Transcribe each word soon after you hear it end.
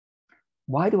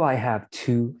why do I have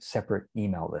two separate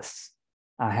email lists?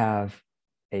 I have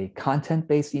a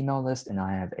content-based email list, and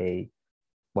I have a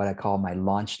what I call my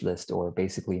launch list, or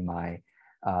basically my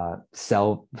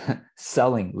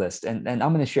selling list. And I'm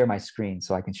going to share my screen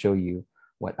so I can show you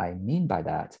what I mean by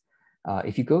that.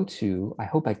 If you go to, I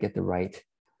hope I get the right,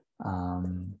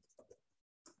 um,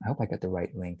 I hope I got the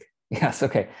right link. Yes,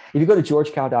 okay. If you go to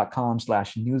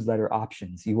georgecow.com/newsletter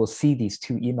options, you will see these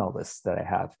two email lists that I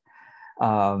have.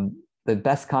 The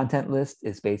best content list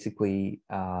is basically,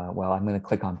 well, I'm going to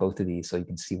click on both of these so you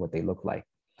can see what they look like.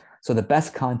 So the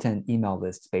best content email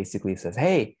list basically says,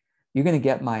 hey, you're going to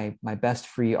get my best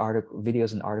free article,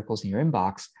 videos and articles in your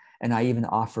inbox. And I even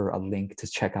offer a link to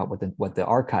check out what the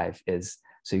archive is,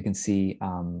 so you can see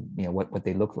what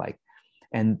they look like.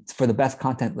 And for the best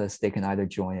content list, they can either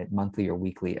join it monthly or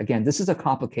weekly. Again, this is a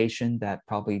complication that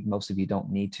probably most of you don't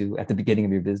need to at the beginning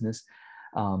of your business.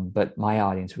 But my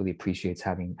audience really appreciates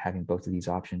having both of these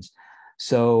options.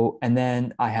 So, and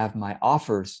then I have my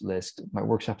offers list, my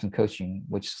workshops and coaching,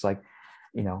 which is like,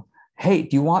 hey,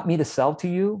 do you want me to sell to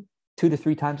you 2 to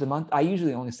 3 times a month? I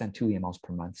usually only send 2 emails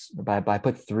per month, but I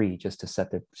put 3 just to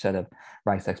set of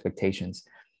right expectations.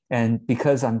 And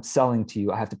because I'm selling to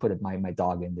you, I have to put my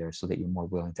dog in there so that you're more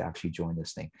willing to actually join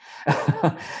this thing.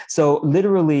 So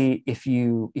literally, if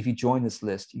you join this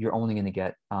list, you're only going to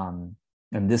get,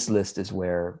 and this list is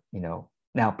where,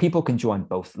 now people can join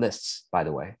both lists, by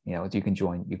the way. You can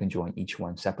join each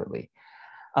one separately.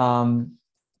 The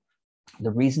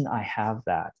reason I have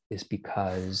that is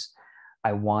because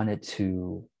I wanted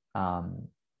to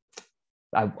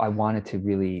I wanted to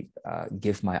really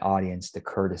give my audience the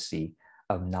courtesy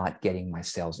of not getting my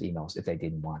sales emails if they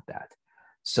didn't want that.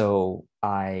 So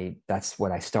that's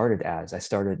what I started as. I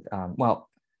started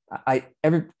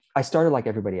I started like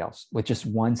everybody else with just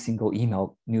one single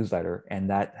email newsletter, and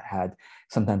that had,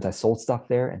 sometimes I sold stuff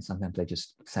there, and sometimes I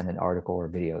just sent an article or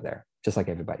video there, just like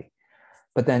everybody.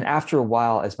 But then after a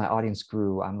while, as my audience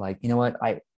grew, I'm like, you know what?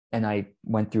 I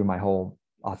went through my whole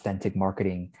authentic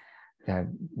marketing,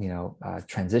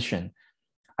 transition.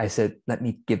 I said, let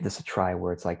me give this a try,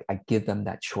 where it's like I give them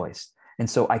that choice. And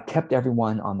so I kept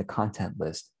everyone on the content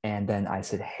list, and then I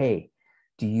said, hey,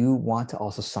 do you want to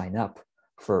also sign up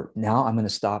for, now I'm going to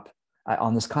stop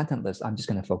on this content list. I'm just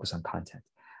going to focus on content.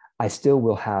 I still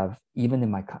will have, even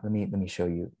in my, let me show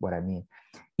you what I mean.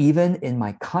 Even in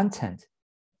my content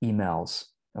emails,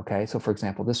 okay? So for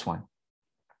example, this one,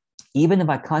 even in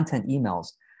my content emails,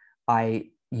 I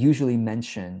usually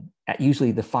mention,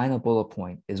 usually the final bullet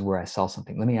point is where I sell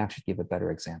something. Let me actually give a better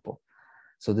example.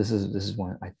 So this is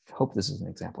one, I hope this is an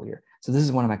example here. So this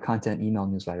is one of my content email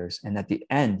newsletters. And at the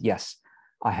end, yes,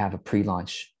 I have a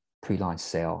pre-launch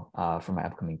sale for my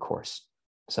upcoming course.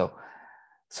 So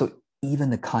even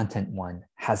the content one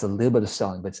has a little bit of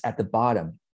selling, but it's at the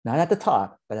bottom, not at the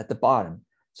top, but at the bottom,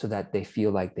 so that they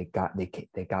feel like they got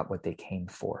what they came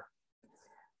for.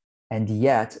 And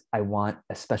yet I want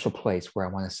a special place where I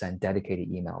want to send dedicated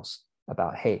emails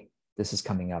about, hey, this is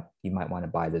coming up. You might want to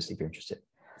buy this if you're interested.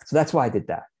 So that's why I did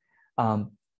that.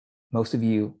 Most of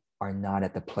you are not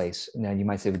at the place. Now you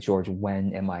might say, well, George,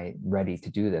 when am I ready to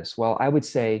do this? Well, I would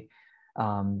say,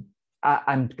 I'm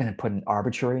going to put an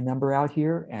arbitrary number out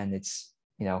here, and it's,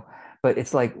 but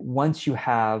it's like, once you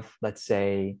have, let's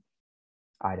say,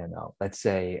 I don't know, let's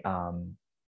say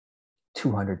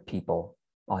 200 people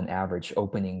on average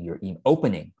opening your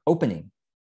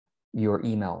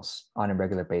emails on a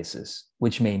regular basis,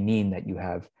 which may mean that you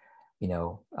have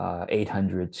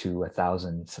 800 to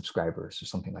 1,000 subscribers or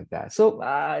something like that. So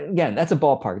again, that's a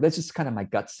ballpark. That's just kind of my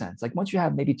gut sense. Like, once you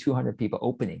have maybe 200 people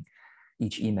opening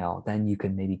each email, then you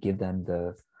can maybe give them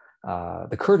the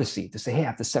courtesy to say, hey, I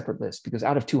have the separate list, because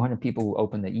out of 200 people who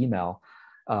open the email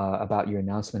about your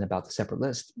announcement about the separate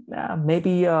list,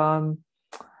 maybe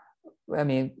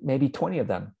maybe 20 of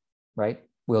them, right,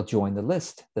 will join the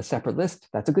list, the separate list.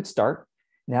 That's a good start.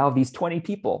 Now these 20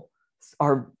 people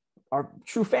are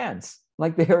true fans.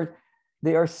 Like,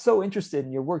 they are so interested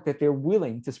in your work that they're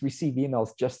willing to receive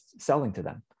emails just selling to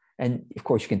them. And of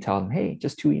course, you can tell them, hey,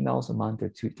 just 2 emails a month or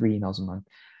 3 emails a month,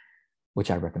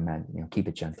 which I recommend. Keep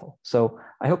it gentle. So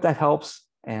I hope that helps.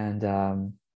 And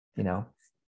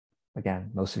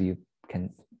again, most of you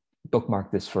can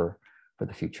bookmark this for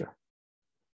the future.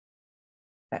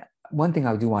 One thing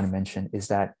I do want to mention is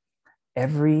that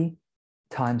every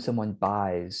time someone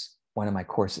buys one of my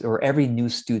courses, or every new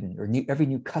student, or every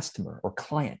new customer or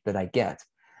client that I get,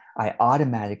 I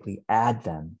automatically add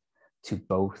them to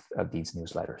both of these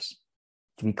newsletters.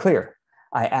 To be clear,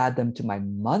 I add them to my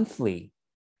monthly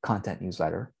content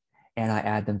newsletter, and I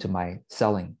add them to my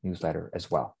selling newsletter as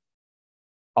well.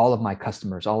 all of my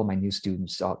customers, all of my new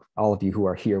students, all of you who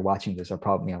are here watching this are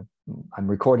probably, I'm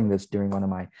recording this during one of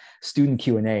my student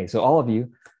Q&A. So all of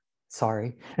you,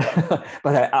 sorry,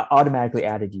 but I automatically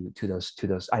added you to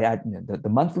those. I add the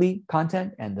monthly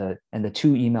content and the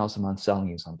 2 emails a month selling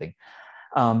you something.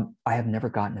 I have never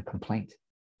gotten a complaint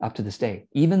up to this day,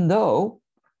 even though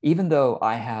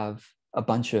I have a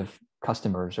bunch of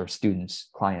customers or students,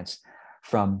 clients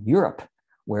from Europe,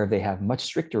 where they have much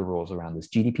stricter rules around this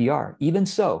GDPR. Even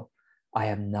so, I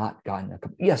have not gotten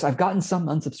yes, I've gotten some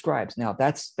unsubscribes. Now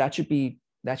that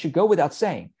should go without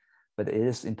saying, but it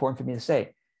is important for me to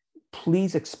say,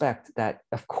 please expect that,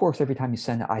 of course, every time I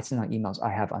send out emails, I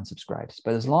have unsubscribes.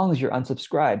 But as long as your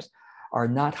unsubscribes are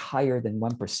not higher than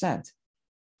 1%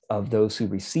 of those who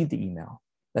receive the email,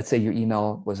 let's say your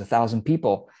email was 1,000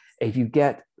 people, if you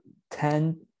get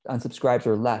 10 unsubscribes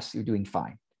or less, you're doing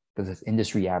fine because it's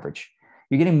industry average.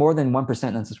 You're getting more than 1%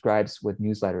 unsubscribes with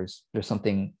newsletters. There's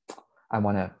something I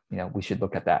want to, we should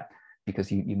look at that,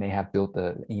 because you may have built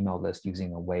the email list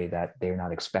using a way that they're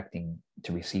not expecting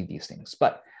to receive these things.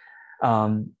 But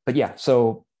yeah,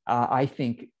 so I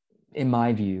think, in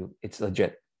my view, it's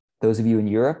legit. Those of you in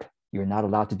Europe, you're not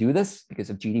allowed to do this because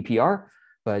of GDPR.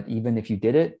 But even if you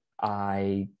did it,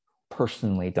 I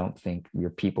personally don't think your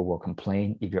people will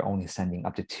complain if you're only sending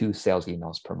up to 2 sales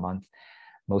emails per month.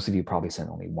 Most of you probably send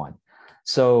only 1.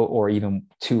 So, or even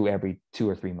 2 every 2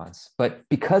 or 3 months. But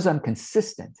because I'm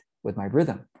consistent with my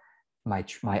rhythm,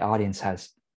 my audience has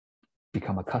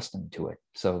become accustomed to it.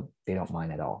 So they don't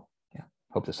mind at all. Yeah.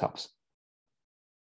 Hope this helps.